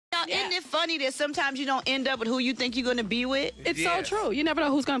Now, isn't it funny that sometimes you don't end up with who you think you're going to be with? It's so true. You never know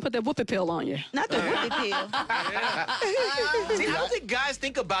who's going to put that whoopee pill on you. Not the whoopee pill. See, I don't think guys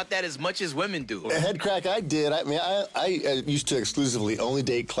think about that as much as women do. Head crack, I did. I mean, I used to exclusively only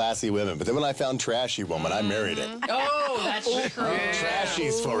date classy women, but then when I found trashy woman, I married it. Oh, that's true.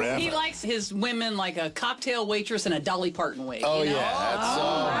 Trashy's forever. He likes his women like a cocktail waitress and a Dolly Parton wig. Oh, you know?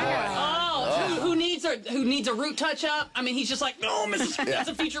 yeah. Who needs a root touch up? I mean, he's just like, no, that's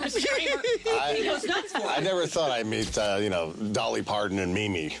a future Mrs. Kramer. He goes nuts for it. I never thought I'd meet, Dolly Parton and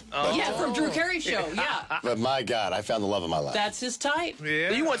Mimi. Yeah, from Drew Carey's show, yeah. But my God, I found the love of my life. That's his type. Yeah.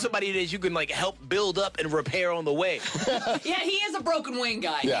 So you want somebody that you can like help build up and repair on the way. Yeah, he is a broken wing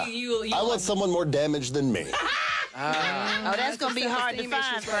guy. Yeah. I want someone more damaged than me. Oh, that's going to be hard to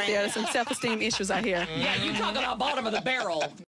find, Frank. There's some self-esteem issues out here. Yeah, you talking about bottom of the barrel.